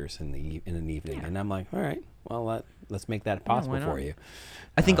monsters in an evening, and I'm like, all right, well let's make that possible for you.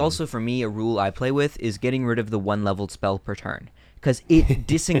 I think also for me, a rule I play with is getting rid of the 1-leveled spell per turn, because it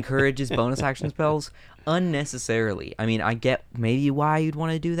disencourages bonus action spells unnecessarily. I mean, I get maybe why you'd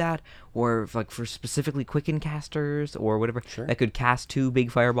want to do that, or for specifically quicken casters or whatever that could cast 2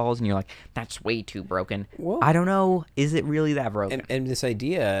 big fireballs, and you're like, that's way too broken. Well, I don't know. Is it really that broken? And this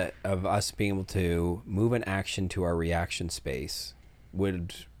idea of us being able to move an action to our reaction space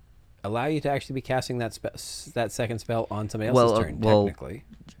would allow you to actually be casting that second spell on somebody else's turn, technically.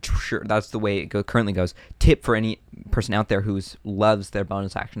 Sure, that's the way it currently goes. Tip for any person out there who loves their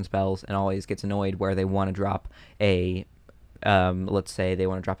bonus action spells and always gets annoyed where they want to drop a, let's say they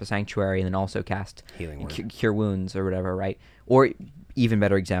want to drop a Sanctuary and then also cast Healing Word. Cure Wounds or whatever, right? Or even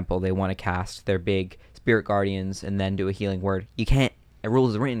better example, they want to cast their big Spirit Guardians and then do a Healing Word. You can't. A rule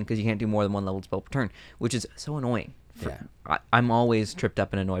is written because you can't do more than 1-leveled spell per turn, which is so annoying. I'm always tripped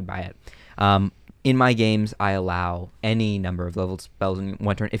up and annoyed by it. In my games, I allow any number of leveled spells in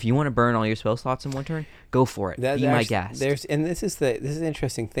one turn. If you want to burn all your spell slots in one turn, go for it. Be my guest. This is the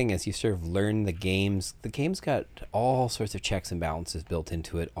interesting thing as you sort of learn the games. The game's got all sorts of checks and balances built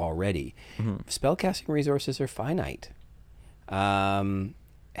into it already. Mm-hmm. Spellcasting resources are finite.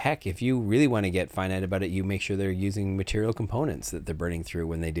 Heck, if you really want to get finite about it, you make sure they're using material components that they're burning through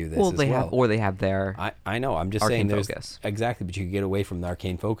when they do this. They have their. I know. I'm just saying there's focus. Exactly, but you could get away from the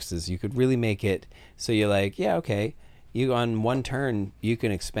arcane focuses. You could really make it so you're like, yeah, okay. You on one turn you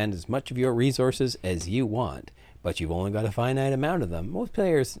can expend as much of your resources as you want, but you've only got a finite amount of them. Most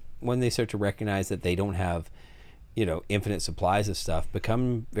players, when they start to recognize that they don't have, infinite supplies of stuff,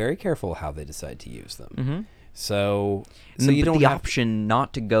 become very careful how they decide to use them. Mm-hmm. So you don't have option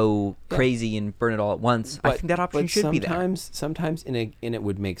not to go crazy and burn it all at once. I think that option should be there. Sometimes it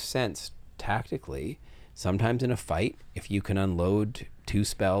would make sense tactically. Sometimes in a fight, if you can unload 2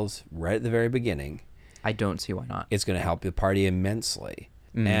 spells right at the very beginning, I don't see why not. It's going to help the party immensely.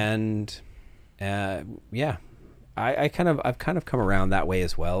 And I've kind of come around that way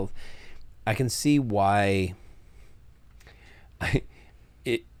as well. I can see why.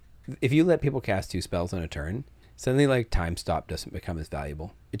 If you let people cast 2 spells on a turn, suddenly Time Stop doesn't become as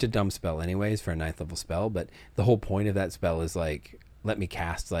valuable. It's a dumb spell anyways for a 9th level spell, but the whole point of that spell is let me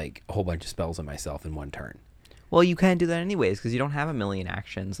cast like a whole bunch of spells on myself in one turn. Well, you can't do that anyways because you don't have a million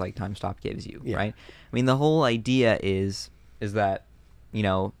actions like Time Stop gives you, Yeah. right? I mean, the whole idea is that, you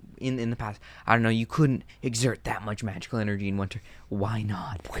know, in the past, I don't know, you couldn't exert that much magical energy in one turn. Why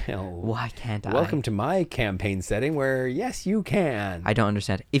not? Well, Why can't I? welcome to my campaign setting where, yes, you can. I don't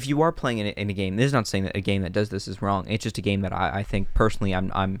understand. If you are playing in a game, this is not saying that a game that does this is wrong. It's just a game that I think personally,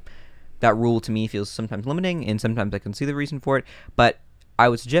 I'm that rule to me feels sometimes limiting, and sometimes I can see the reason for it. But I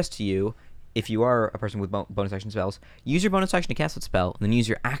would suggest to you, if you are a person with bonus action spells, use your bonus action to cast that spell, and then use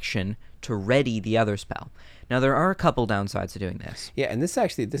your action to ready the other spell. Now, there are a couple downsides to doing this. Yeah, and this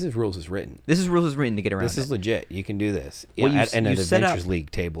is rules as written. This is rules is written to get around This is it. legit. You can do this. Well, Yeah, at an you set Adventures up-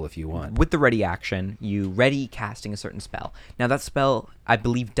 League table if you want. With the ready action, you ready casting a certain spell. Now, that spell, I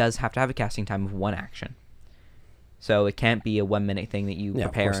believe, does have to have a casting time of 1 action. So it can't be a 1 minute thing that you Yeah,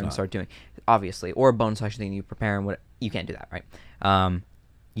 of prepare course and not. start doing, obviously, or a bonus action thing you prepare and what you can't do that, right?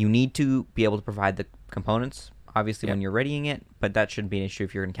 You need to be able to provide the components, obviously, Yep. when you're readying it, but that shouldn't be an issue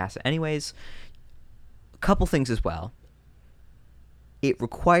if you're going to cast it anyways. A couple things as well. It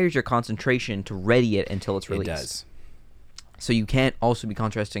requires your concentration to ready it until it's It released. does. So you can't also be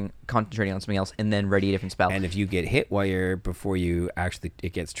concentrating on something else and then ready a different spell. And if you get hit before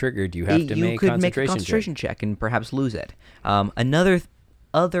it gets triggered, you have to you make could concentration make a concentration check and perhaps lose it.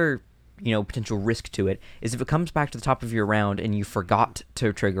 Other potential risk to it is if it comes back to the top of your round and you forgot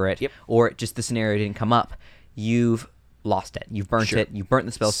to trigger it, Yep. or just the scenario didn't come up, you've lost it. You've burnt Sure. it. You've burnt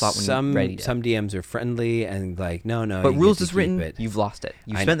the spell slot when you readied it. Some DMs are friendly and like, no. But you rules get is to written, keep it. you've lost it.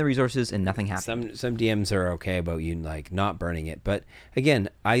 You've I spent know. the resources and nothing happened. Some DMs are okay about you like not burning it, but again,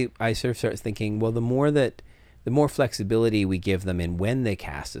 I sort of start thinking, well, the more flexibility we give them in when they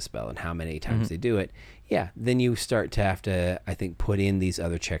cast a spell and how many times they do it, yeah, then you start to have to, I think, put in these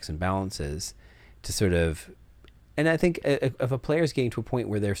other checks and balances to sort of, and I think if a player's getting to a point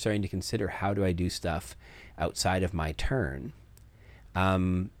where they're starting to consider how do I do stuff outside of my turn,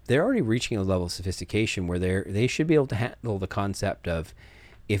 they're already reaching a level of sophistication where they should be able to handle the concept of,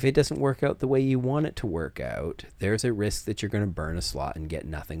 if it doesn't work out the way you want it to work out, there's a risk that you're going to burn a slot and get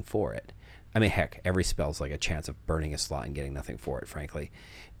nothing for it. I mean, heck, every spell's like a chance of burning a slot and getting nothing for it, frankly.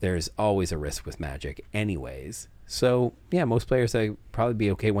 There's always a risk with Magic anyways. So, yeah, most players would probably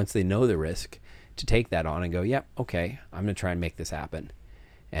be okay once they know the risk to take that on and go, yep, okay, I'm going to try and make this happen.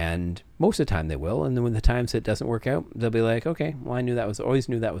 And most of the time they will. And then when the times it doesn't work out, they'll be like, okay, well, always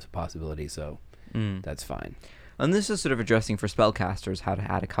knew that was a possibility, so that's fine. And this is sort of addressing for spellcasters how to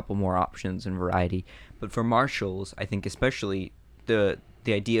add a couple more options and variety. But for marshals, I think especially the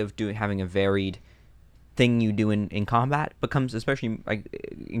idea of having a varied thing you do in combat becomes especially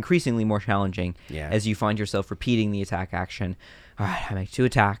increasingly more challenging as you find yourself repeating the attack action. All right, I make 2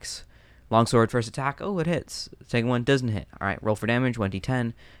 attacks. Longsword first attack, oh, it hits. Second one doesn't hit. All right, roll for damage,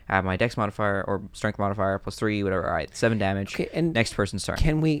 1d10. Add my dex modifier or strength modifier +3, whatever. All right, 7 damage. Okay, and next person's turn.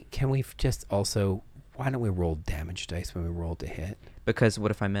 Can we just also, why don't we roll damage dice when we roll to hit? Because what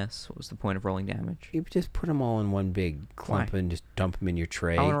if I miss? What was the point of rolling damage? You just put them all in one big clump and just dump them in your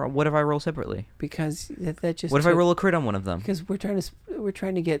tray. What if I roll separately? Because that just. What if I roll a crit on one of them? Because we're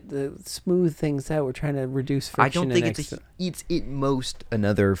trying to get the smooth things out. We're trying to reduce friction. I don't think it's at most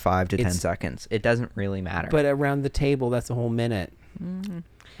another 5 to 10 seconds. It doesn't really matter. But around the table, that's a whole minute. Mm-hmm.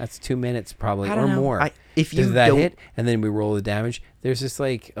 That's 2 minutes probably, I don't know. more. If you Does that don't hit, and then we roll the damage. There's just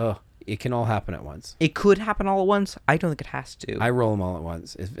like, it can all happen at once. It could happen all at once. I don't think it has to. I roll them all at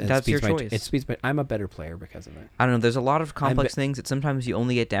once. That's your choice. It speeds, but I'm a better player because of it. I don't know. There's a lot of complex things that sometimes you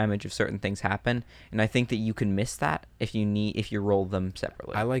only get damage if certain things happen, and I think that you can miss that if you roll them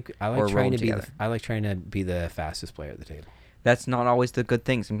separately. I like or trying to be together. I like trying to be the fastest player at the table. That's not always the good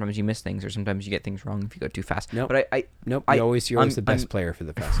thing. Sometimes you miss things, or sometimes you get things wrong if you go too fast. Nope. But Nope. You're always the best player for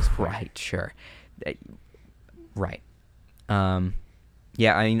the fastest player. Right. Sure. Right.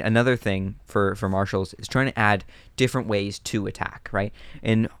 Yeah, I mean, another thing for marshals is trying to add different ways to attack, right?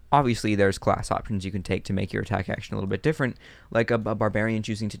 And obviously there's class options you can take to make your attack action a little bit different, like a barbarian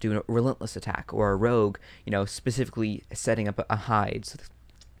choosing to do a relentless attack, or a rogue, specifically setting up a hide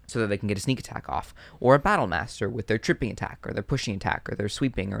so that they can get a sneak attack off, or a battle master with their tripping attack, or their pushing attack, or their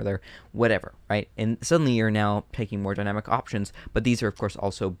sweeping, or their whatever, right? And suddenly you're now taking more dynamic options, but these are, of course,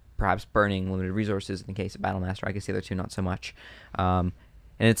 also perhaps burning limited resources in the case of battle master. I guess the other two not so much. And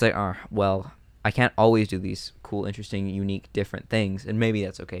it's like, well, I can't always do these cool, interesting, unique, different things, and maybe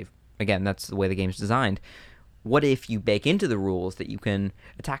that's okay. Again, that's the way the game's designed. What if you bake into the rules that you can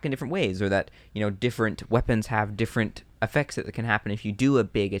attack in different ways, or that different weapons have different effects that can happen if you do a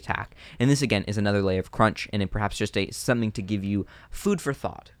big attack. And this again is another layer of crunch, and it perhaps just something to give you food for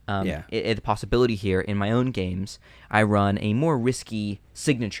thought. The possibility here in my own games, I run a more risky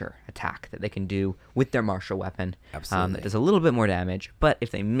signature attack that they can do with their martial weapon. Absolutely. That does a little bit more damage, but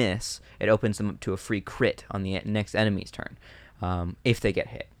if they miss, it opens them up to a free crit on the next enemy's turn if they get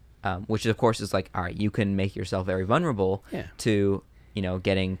hit. Which of course is like, all right, you can make yourself very vulnerable to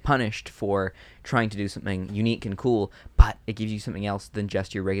getting punished for trying to do something unique and cool, but it gives you something else than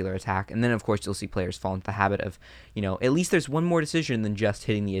just your regular attack. And then, of course, you'll see players fall into the habit of, at least there's one more decision than just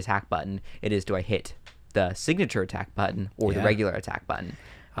hitting the attack button. It is, do I hit the signature attack button or the regular attack button?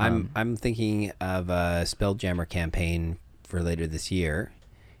 I'm thinking of a Spelljammer campaign for later this year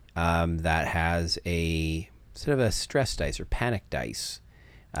that has a sort of a stress dice or panic dice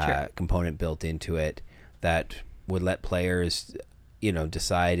component built into it that would let players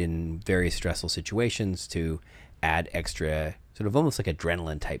decide in various stressful situations to add extra sort of almost like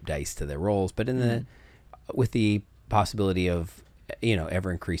adrenaline type dice to their rolls, but with the possibility of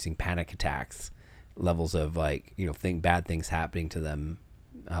ever increasing panic attacks, levels of bad things happening to them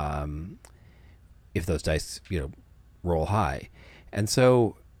if those dice roll high. And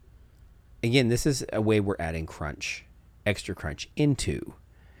so again, this is a way we're adding extra crunch into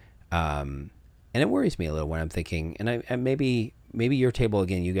and it worries me a little when I'm thinking, and maybe your table,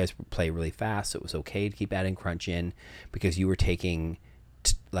 again, you guys play really fast, so it was okay to keep adding crunch in because you were taking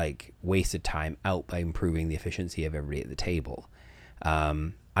wasted time out by improving the efficiency of everybody at the table.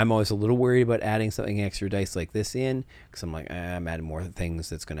 I'm always a little worried about adding something extra dice like this in because I'm like, I'm adding more things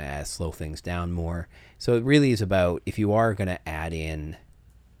that's going to slow things down more. So it really is about, if you are going to add in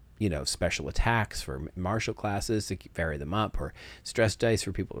special attacks for martial classes to vary them up, or stress dice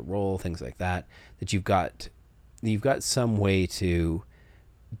for people to roll, things like that, that you've got some way to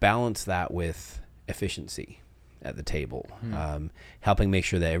balance that with efficiency at the table, helping make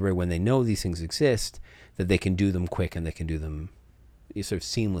sure that everyone, when they know these things exist, that they can do them quick and they can do them sort of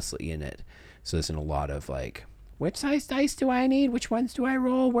seamlessly in it. So there's a lot of which size dice do I need? Which ones do I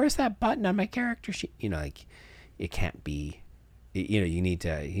roll? Where's that button on my character sheet? It can't be. You need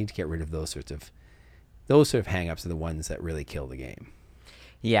to get rid of those sort of hang-ups are the ones that really kill the game.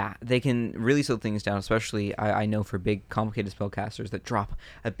 Yeah, they can really slow things down, especially I know for big complicated spellcasters that drop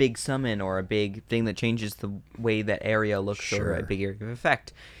a big summon or a big thing that changes the way that area looks, or a big area of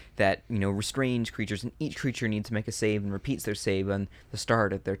effect that restrains creatures, and each creature needs to make a save and repeats their save on the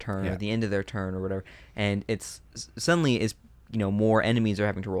start of their turn or the end of their turn or whatever, and it's suddenly is more enemies are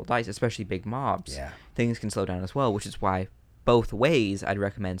having to roll dice, especially big mobs. Things can slow down as well, which is why both ways I'd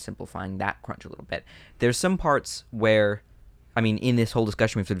recommend simplifying that crunch a little bit. There's some parts where, in this whole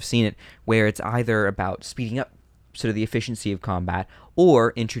discussion we've sort of seen it, where it's either about speeding up sort of the efficiency of combat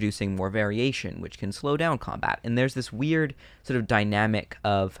or introducing more variation, which can slow down combat. And there's this weird sort of dynamic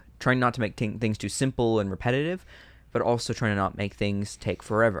of trying not to make things too simple and repetitive, but also trying to not make things take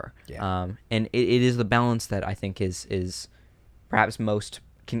forever. And it is the balance that I think is perhaps most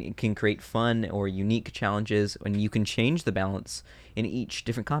can create fun or unique challenges when you can change the balance in each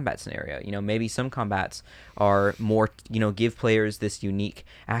different combat scenario. Maybe some combats are more, give players this unique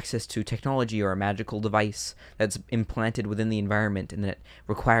access to technology or a magical device that's implanted within the environment and that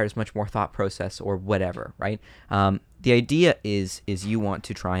requires much more thought process or whatever, right? The idea is you want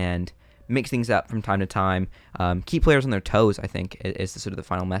to try and mix things up from time to time, keep players on their toes, I think, is the sort of the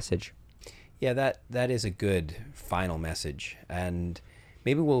final message. Yeah, that is a good final message. And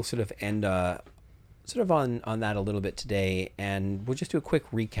maybe we'll sort of end sort of on that a little bit today, and we'll just do a quick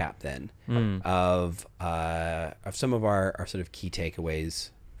recap then of some of our sort of key takeaways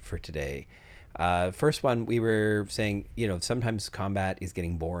for today. First one, we were saying, sometimes combat is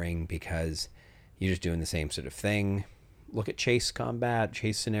getting boring because you're just doing the same sort of thing. Look at chase combat,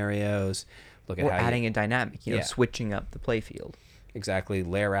 chase scenarios. Look at adding a dynamic, switching up the playfield. Exactly.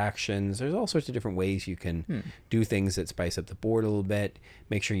 Lair actions. There's all sorts of different ways you can do things that spice up the board a little bit.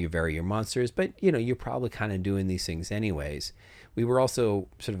 Make sure you vary your monsters, but you're probably kind of doing these things anyways. We were also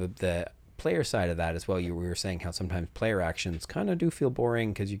sort of the player side of that as well. We were saying how sometimes player actions kind of do feel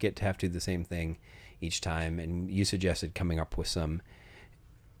boring because you get to have to do the same thing each time. And you suggested coming up with some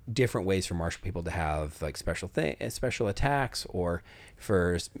different ways for martial people to have special attacks, or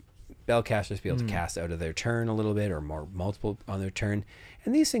for spellcasters to be able to cast out of their turn a little bit, or more multiple on their turn.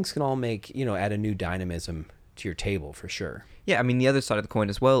 And these things can all make, add a new dynamism to your table for sure. Yeah, I mean, the other side of the coin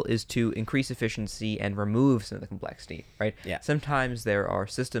as well is to increase efficiency and remove some of the complexity, right? Yeah. Sometimes there are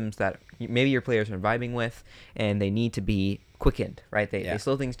systems that maybe your players are vibing with, and they need to be quickened, right? They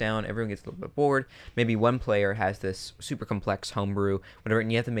slow things down, everyone gets a little bit bored. Maybe one player has this super complex homebrew, whatever,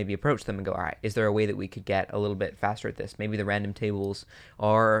 and you have to maybe approach them and go, all right, is there a way that we could get a little bit faster at this? Maybe the random tables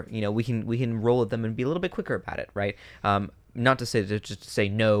are, we can roll at them and be a little bit quicker about it, right? Not to say just to say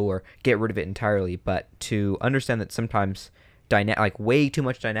no or get rid of it entirely, but to understand that sometimes way too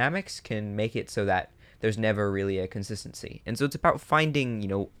much dynamics can make it so that there's never really a consistency. And so it's about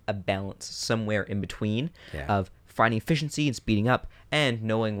finding, a balance somewhere in between of finding efficiency and speeding up and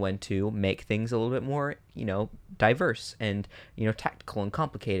knowing when to make things a little bit more, diverse and, tactical and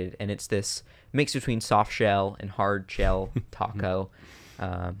complicated. And it's this mix between soft shell and hard shell taco,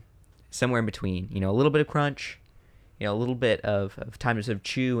 somewhere in between, a little bit of crunch, a little bit of time to sort of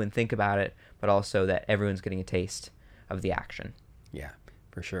chew and think about it, but also that everyone's getting a taste of the action. Yeah,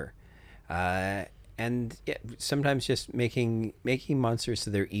 for sure. And sometimes just making monsters so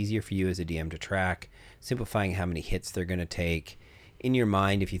they're easier for you as a DM to track, simplifying how many hits they're going to take. In your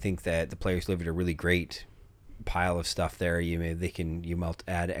mind, if you think that the players delivered a really great pile of stuff there, you might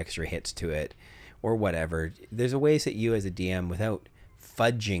add extra hits to it or whatever. There's a ways that you as a DM, without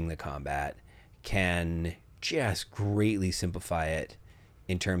fudging the combat, can just greatly simplify it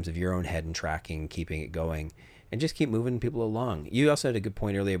in terms of your own head and tracking, keeping it going, and just keep moving people along. You also had a good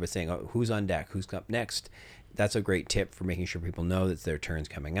point earlier about saying, who's on deck, who's up next. That's a great tip for making sure people know that their turn's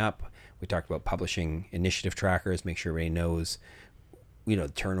coming up. We talked about publishing initiative trackers, make sure everybody knows, the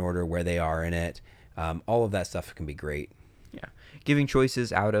turn order, where they are in it. All of that stuff can be great. Yeah, giving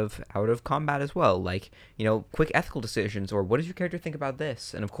choices out of combat as well, like quick ethical decisions, or what does your character think about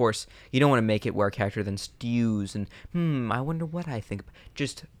this? And of course, you don't want to make it where a character then stews and I wonder what I think.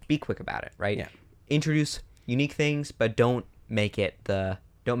 Just be quick about it, right? Yeah. Introduce unique things, but don't make it the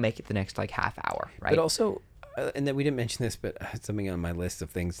next half hour, right? But also, and then we didn't mention this, but something on my list of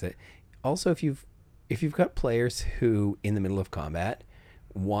things that also, if you've got players who in the middle of combat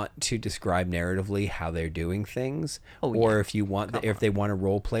want to describe narratively how they're doing things, or if you want if they want to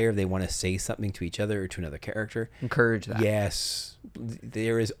role play, or they want to say something to each other or to another character, encourage that. Yes,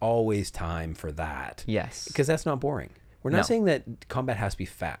 there is always time for that. Yes, because that's not boring. We're not saying that combat has to be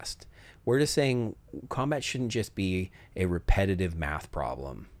fast. We're just saying combat shouldn't just be a repetitive math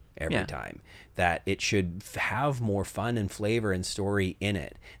problem every time. That it should have more fun and flavor and story in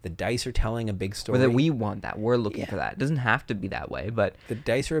it. The dice are telling a big story. Or that we want that. We're looking for that. It doesn't have to be that way, but the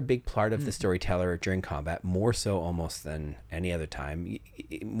dice are a big part of the storyteller during combat, more so almost than any other time.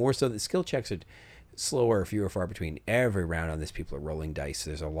 More so that skill checks are slower, fewer far between. Every round on this, people are rolling dice.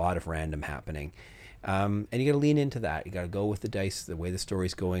 There's a lot of random happening. And you got to lean into that. You got to go with the dice, the way the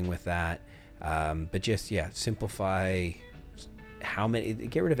story's going with that. But just, simplify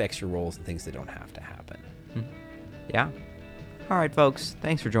get rid of extra rolls and things that don't have to happen. Yeah. All right, folks.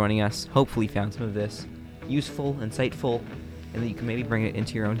 Thanks for joining us. Hopefully you found some of this useful, insightful, and that you can maybe bring it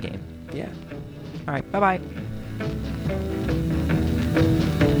into your own game. Yeah. All right. Bye-bye.